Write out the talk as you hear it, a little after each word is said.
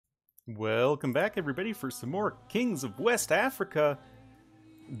Welcome back, everybody, for some more Kings of West Africa.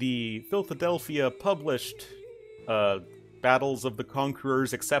 The Philadelphia published Battles of the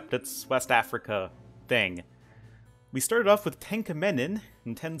Conquerors Acceptance West Africa thing. We started off with Tenkamenin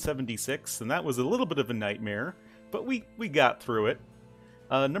in 1076, and that was a little bit of a nightmare, but we got through it.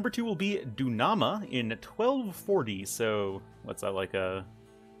 Number 2 will be Dunama in 1240, so what's that, like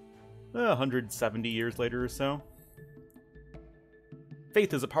 170 years later or so?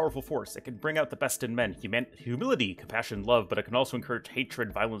 Faith is a powerful force. It can bring out the best in men. Humility, compassion, love, but it can also encourage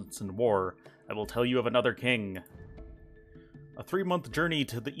hatred, violence, and war. I will tell you of another king. A 3-month journey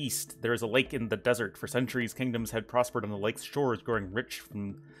to the east, there is a lake in the desert. For centuries, kingdoms had prospered on the lake's shores, growing rich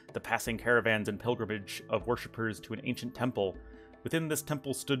from the passing caravans and pilgrimage of worshippers to an ancient temple. Within this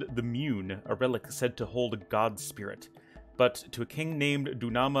temple stood the Mune, a relic said to hold God's spirit. But to a king named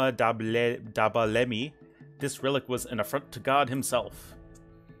Dunama Dabalemi, this relic was an affront to God himself.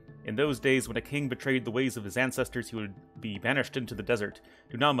 In those days, when a king betrayed the ways of his ancestors, he would be banished into the desert.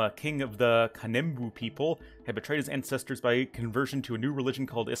 Dunama, king of the Kanembu people, had betrayed his ancestors by conversion to a new religion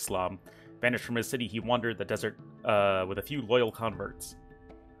called Islam. Banished from his city, he wandered the desert with a few loyal converts.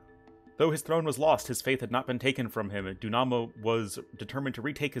 Though his throne was lost, his faith had not been taken from him. Dunama was determined to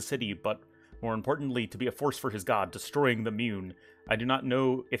retake his city, but more importantly, to be a force for his god, destroying the Mune. I do not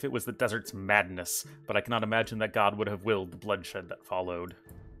know if it was the desert's madness, but I cannot imagine that God would have willed the bloodshed that followed.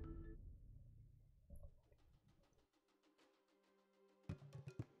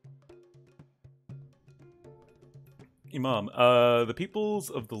 Imam, the peoples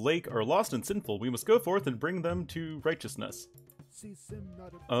of the lake are lost and sinful. We must go forth and bring them to righteousness.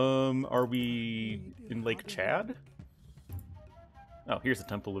 Are we in Lake Chad? Oh, here's the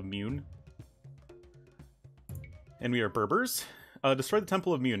Temple of Mune. And we are Berbers. Destroy the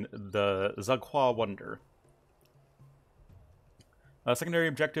Temple of Mune, the Zagwa Wonder. Secondary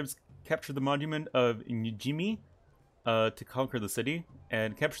objectives, capture the monument of Njimi to conquer the city,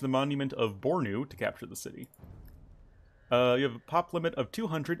 and capture the monument of Bornu to capture the city. You have a pop limit of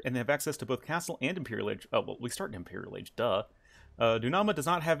 200 and have access to both Castle and Imperial Age. Oh, well, we start in Imperial Age, duh. Dunama does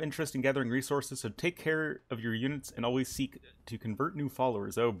not have interest in gathering resources, so take care of your units and always seek to convert new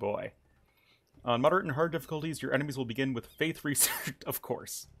followers. Oh boy. On moderate and hard difficulties, your enemies will begin with faith research, of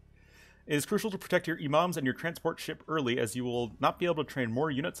course. It is crucial to protect your Imams and your transport ship early, as you will not be able to train more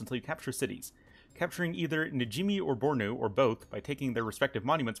units until you capture cities. Capturing either Njimi or Bornu, or both, by taking their respective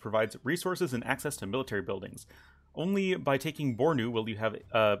monuments provides resources and access to military buildings. Only by taking Bornu will you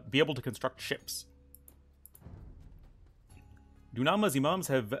be able to construct ships. Dunama's Imams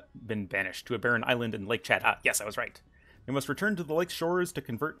have been banished to a barren island in Lake Chad. Ah, yes, I was right. They must return to the lake's shores to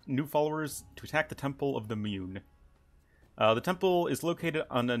convert new followers to attack the Temple of the Mune. The temple is located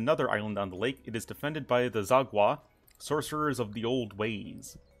on another island on the lake. It is defended by the Zagwa, sorcerers of the old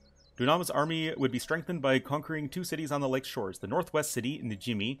ways. Dunama's army would be strengthened by conquering 2 cities on the lake's shores. The northwest city,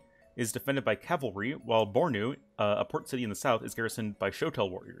 Njimi, is defended by cavalry, while Bornu, a port city in the south, is garrisoned by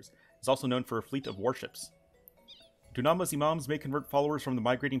Shotel warriors. It's also known for a fleet of warships. Dunama's Imams may convert followers from the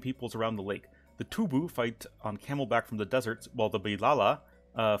migrating peoples around the lake. The Tubu fight on camelback from the deserts, while the Bilala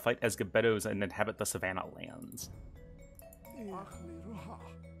fight as Gebetos and inhabit the savanna lands.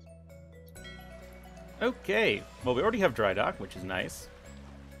 Okay, well, we already have dry dock, which is nice.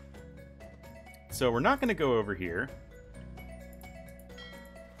 So we're not going to go over here.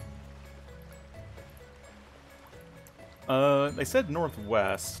 They said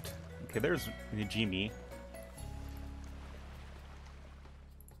northwest. Okay, there's Njimi.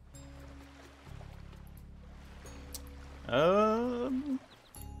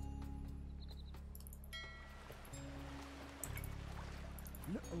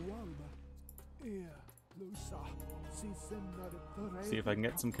 See if I can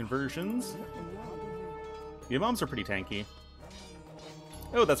get some conversions. The Imams are pretty tanky.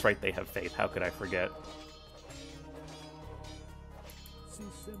 Oh, that's right, they have faith. How could I forget?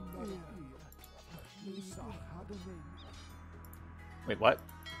 Wait, what?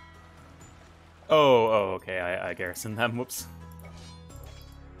 Oh, okay, I garrison them, whoops.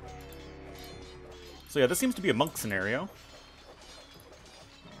 So yeah, this seems to be a monk scenario.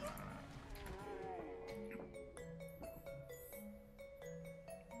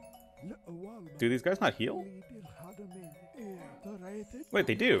 Do these guys not heal? Wait,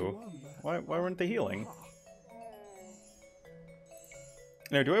 they do? Why weren't they healing?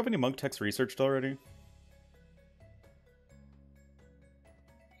 Now, do I have any monk texts researched already?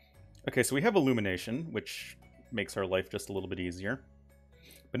 Okay, so we have Illumination, which makes our life just a little bit easier.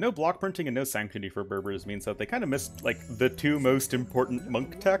 But no block printing and no Sanctity for Berbers means that they kind of missed, like, the 2 most important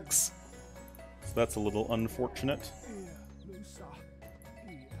monk texts. So that's a little unfortunate.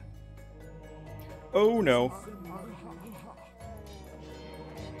 Oh no.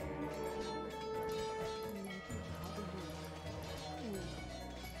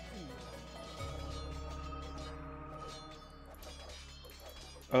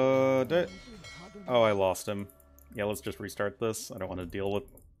 Oh, I lost him. Yeah, let's just restart this. I don't want to deal with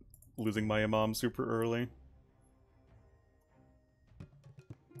losing my Imam super early.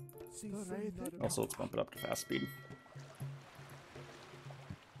 Also, let's bump it up to fast speed.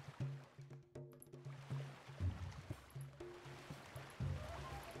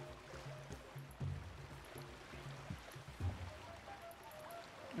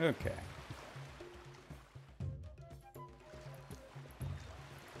 Okay.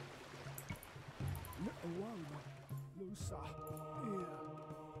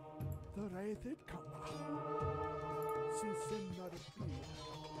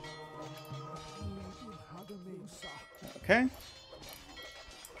 Okay.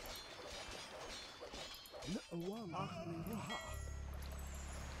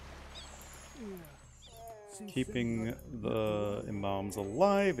 Keeping the Imams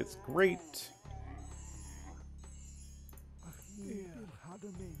alive is great.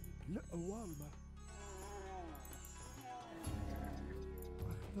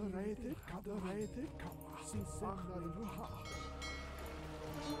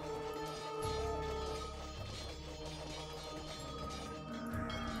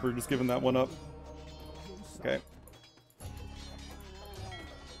 We're just giving that one up. Okay.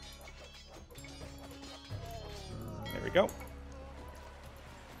 There we go.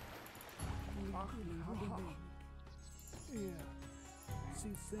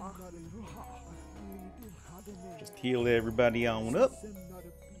 Just heal everybody on up.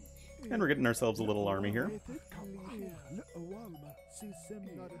 And we're getting ourselves a little army here.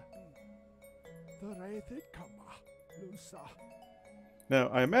 Now,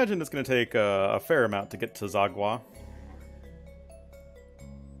 I imagine it's going to take a fair amount to get to Zagwa.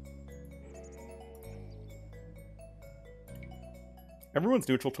 Everyone's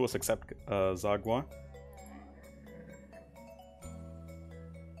neutral to us except Zagwa.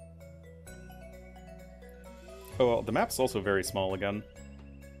 Oh, well, the map's also very small again.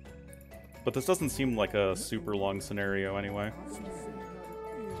 But this doesn't seem like a super long scenario anyway.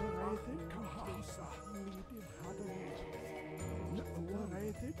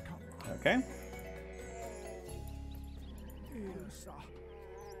 Okay.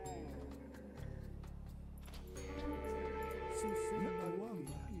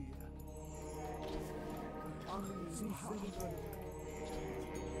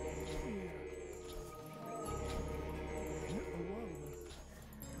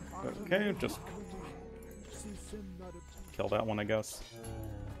 Okay, just kill that one, I guess.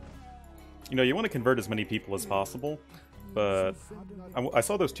 You know, you want to convert as many people as possible, but I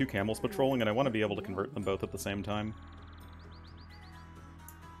saw those two camels patrolling, and I want to be able to convert them both at the same time.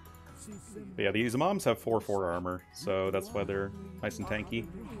 But yeah, these Imams have 4/4 armor, so that's why they're nice and tanky.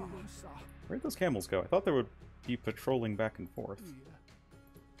 Where'd those camels go? I thought they would be patrolling back and forth.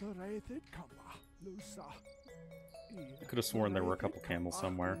 I could have sworn there were a couple camels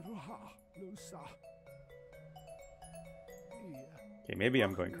somewhere. Okay, maybe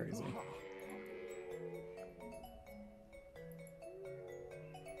I'm going crazy.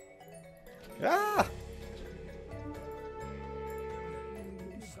 Ah!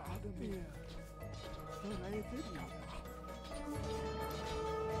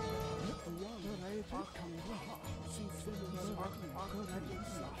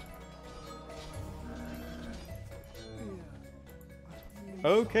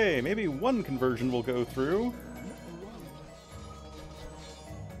 Okay, maybe one conversion will go through.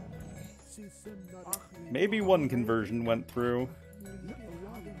 Maybe one conversion went through.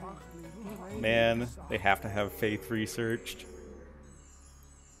 Man, they have to have faith researched.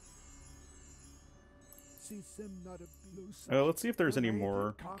 Let's see if there's any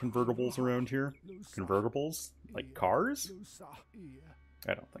more convertibles around here. Convertibles? Like cars?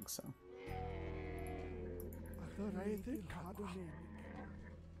 I don't think so.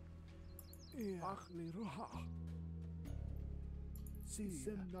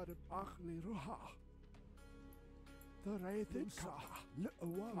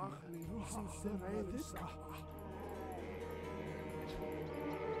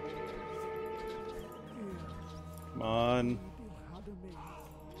 Come on.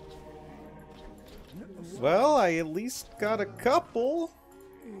 Well, I at least got a couple.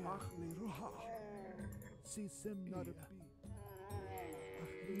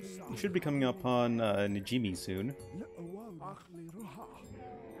 You should be coming up on Najimi soon.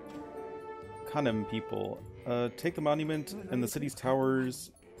 Kanem people, take the monument and the city's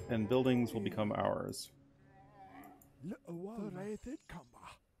towers and buildings will become ours.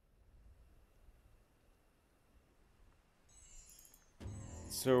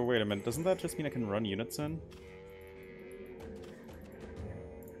 So wait a minute, doesn't that just mean I can run units in?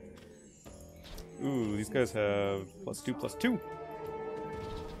 Ooh, these guys have +2/+2.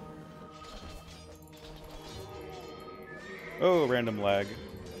 Oh, random lag.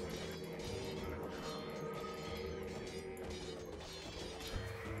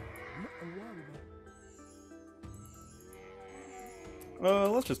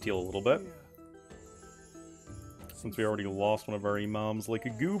 Let's just heal a little bit. Since we already lost one of our Imams like a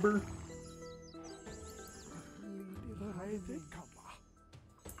goober.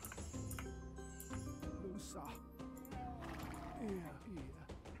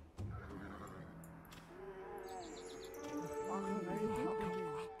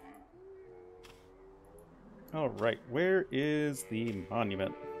 Alright, where is the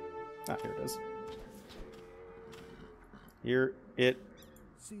monument? Ah, here it is. Here it...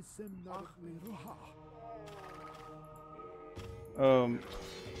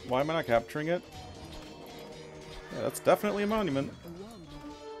 why am I not capturing it? Yeah, that's definitely a monument.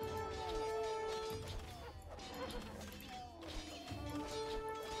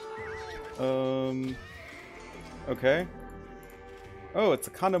 Okay. Oh, it's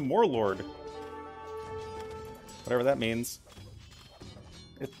a kind of Warlord. Whatever that means.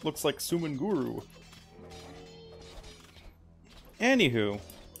 It looks like Suman Guru. Anywho.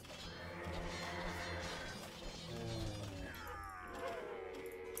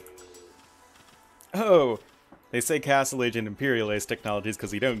 Oh, they say Castle Age and Imperial Age technologies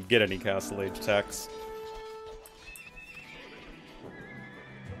because you don't get any Castle Age techs.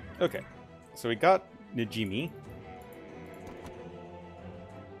 Okay, so we got Najimi.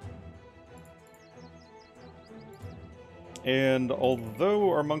 And although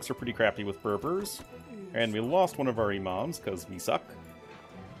our monks are pretty crappy with Berbers, and we lost one of our Imams because we suck,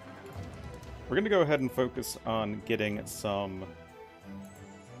 we're going to go ahead and focus on getting some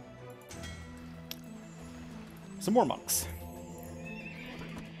more monks.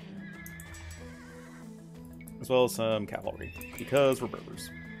 As well as some cavalry, because we're Berbers.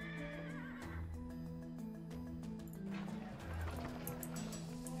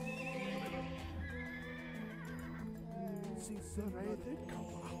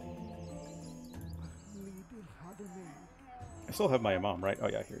 I still have my Imam, right? Oh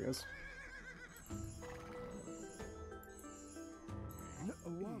yeah, here he is.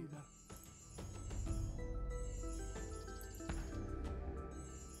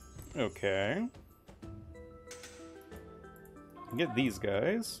 Okay. Get these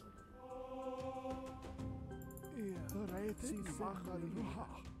guys.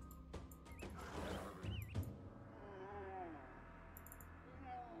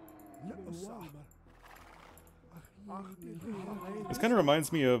 This kind of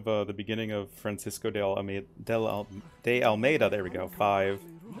reminds me of the beginning of Francisco de Almeida, there we go, 5,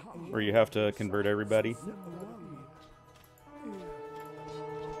 where you have to convert everybody.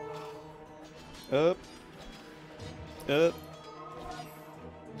 Up. Up.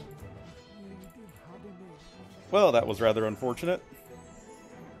 Well, that was rather unfortunate.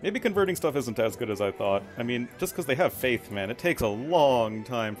 Maybe converting stuff isn't as good as I thought. I mean, just because they have faith, man, it takes a long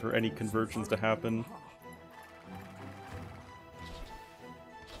time for any conversions to happen.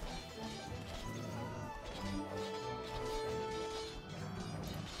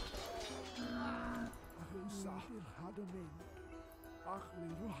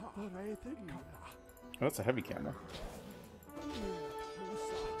 Oh, that's a heavy camera.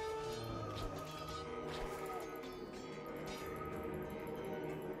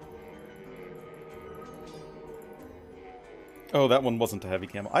 Oh, that one wasn't a heavy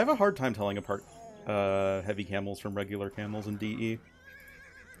camel. I have a hard time telling apart heavy camels from regular camels in DE.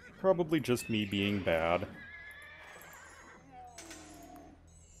 Probably just me being bad.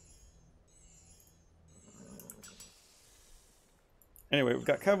 Anyway, we've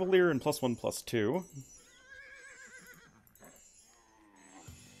got Cavalier and +1/+2.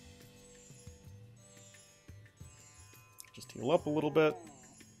 Just heal up a little bit.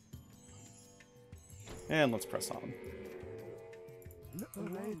 And let's press on.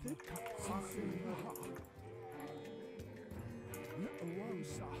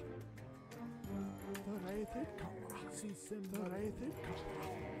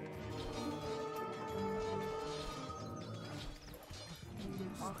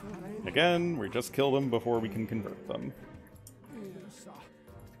 Again, we just kill them before we can convert them.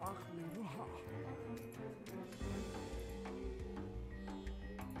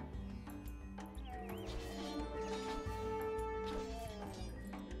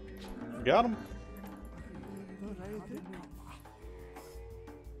 Got him.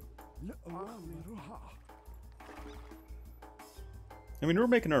 I mean, we're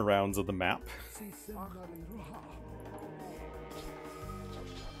making our rounds of the map.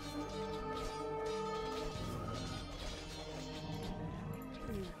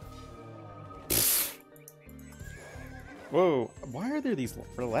 Whoa, why are there these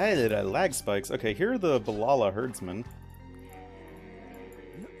lag spikes? Okay, here are the Balala herdsmen.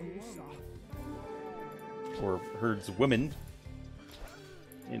 Or herdswomen.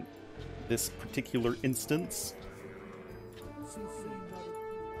 In this particular instance.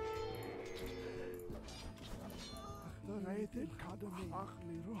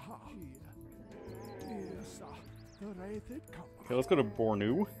 Okay, let's go to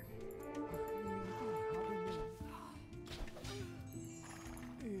Ornlu.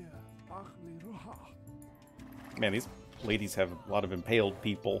 Man, these ladies have a lot of impaled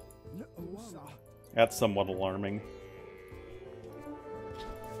people. That's somewhat alarming.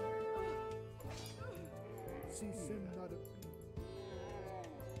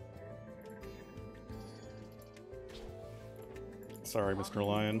 Sorry, Mr.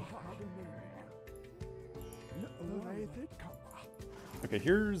 Lion. Okay,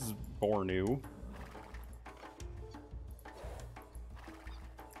 here's Ornlu.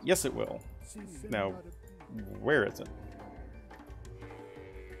 Yes, it will. Now, where is it?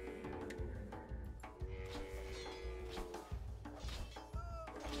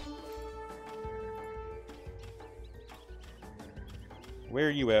 Where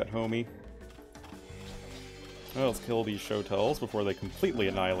are you at, homie? Well, let's kill these Shotels before they completely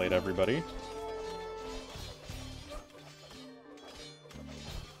annihilate everybody.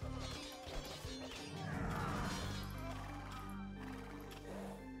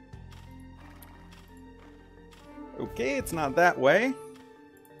 Okay, it's not that way.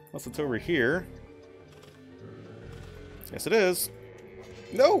 Unless it's over here. Yes, it is.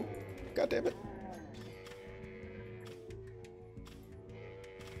 No! God damn it.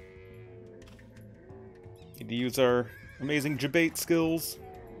 Need to use our amazing debate skills.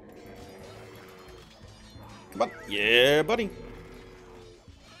 Come on. Yeah, buddy.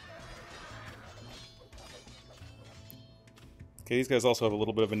 Okay, these guys also have a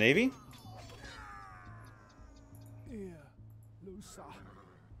little bit of a navy.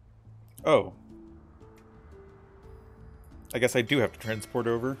 Oh. I guess I do have to transport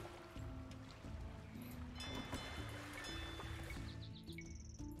over.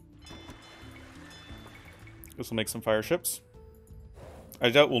 This will make some fire ships. I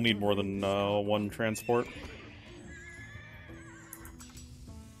doubt we'll need more than one transport.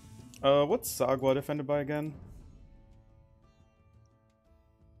 What's Sagwa defended by again?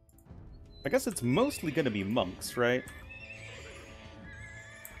 I guess it's mostly gonna be monks, right?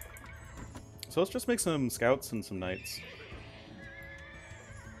 So let's just make some scouts and some knights.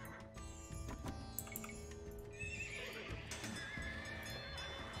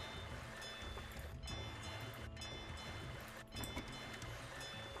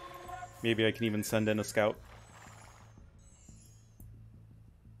 Maybe I can even send in a scout.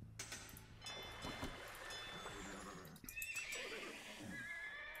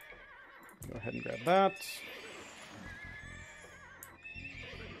 Go ahead and grab that.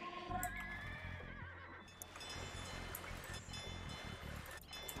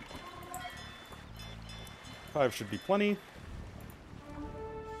 Five should be plenty.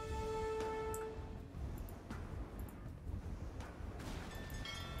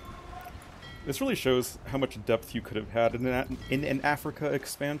 This really shows how much depth you could have had in an Africa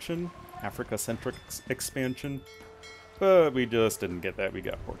expansion. Africa-centric expansion. But we just didn't get that. We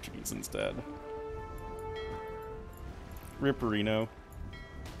got Portuguese instead. Ripperino.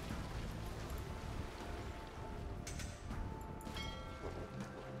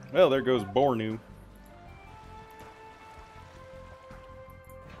 Well, there goes Ornlu.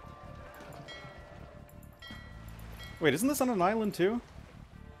 Wait, isn't this on an island too?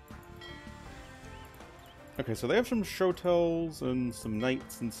 Okay, so they have some Shotels and some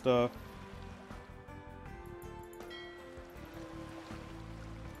knights and stuff.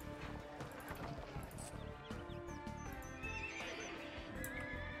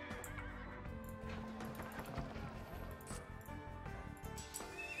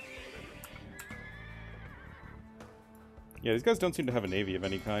 Yeah, these guys don't seem to have a navy of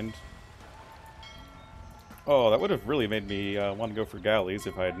any kind. Oh, that would have really made me want to go for galleys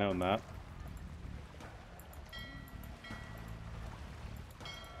if I had known that.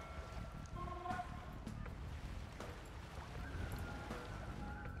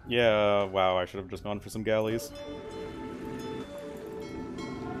 Yeah, wow, I should have just gone for some galleys.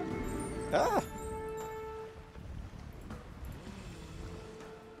 Ah!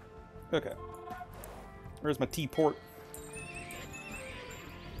 Okay. Where's my T-port?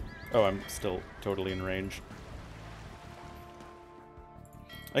 Oh, I'm still totally in range.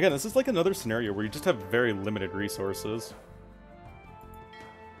 Again, this is like another scenario where you just have very limited resources.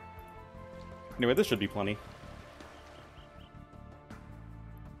 Anyway, this should be plenty.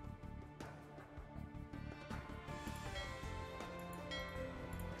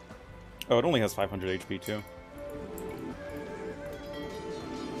 Oh, it only has 500 HP too.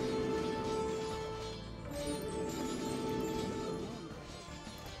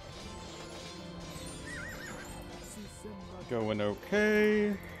 Going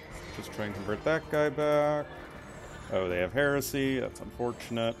okay. Just try and convert that guy back. Oh, they have heresy. That's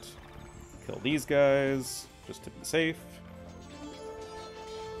unfortunate. Kill these guys, just to be safe.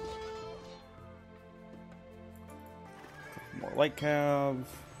 More light cav.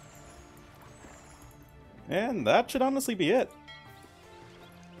 And that should honestly be it.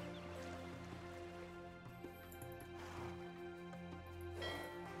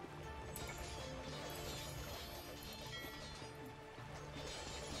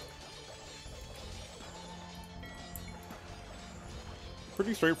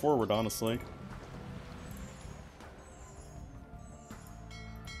 Pretty straightforward, honestly.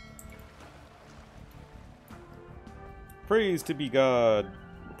 Praise to be God.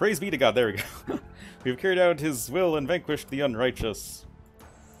 Praise be to God, there we go. We have carried out his will and vanquished the unrighteous.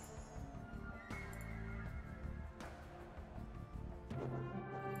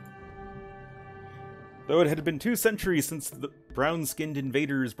 Though it had been 2 centuries since the brown-skinned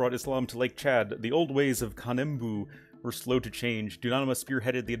invaders brought Islam to Lake Chad, the old ways of Kanembu were slow to change. Dunama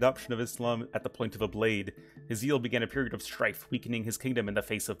spearheaded the adoption of Islam at the point of a blade. His zeal began a period of strife, weakening his kingdom in the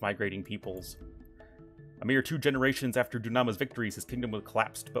face of migrating peoples. A mere 2 generations after Dunama's victories, his kingdom was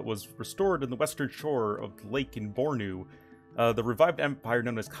collapsed, but was restored on the western shore of the lake in Bornu. The revived empire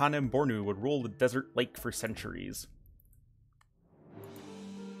known as Kanem Bornu would rule the desert lake for centuries.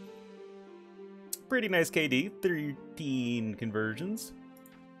 Pretty nice KD, 13 conversions.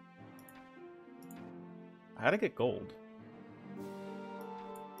 How'd I get gold?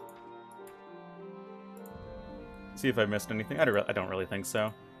 See if I missed anything. I don't really think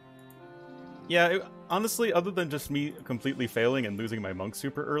so. Yeah, honestly, other than just me completely failing and losing my monk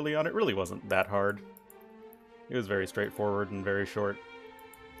super early on, it really wasn't that hard. It was very straightforward and very short.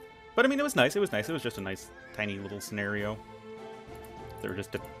 But I mean, it was nice. It was nice. It was just a nice, tiny little scenario. There were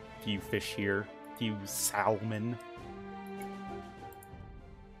just a few fish here. A few salmon.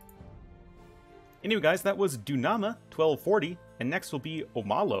 Anyway, guys, that was Dunama 1240, and next will be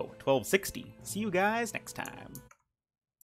Omalo 1260. See you guys next time.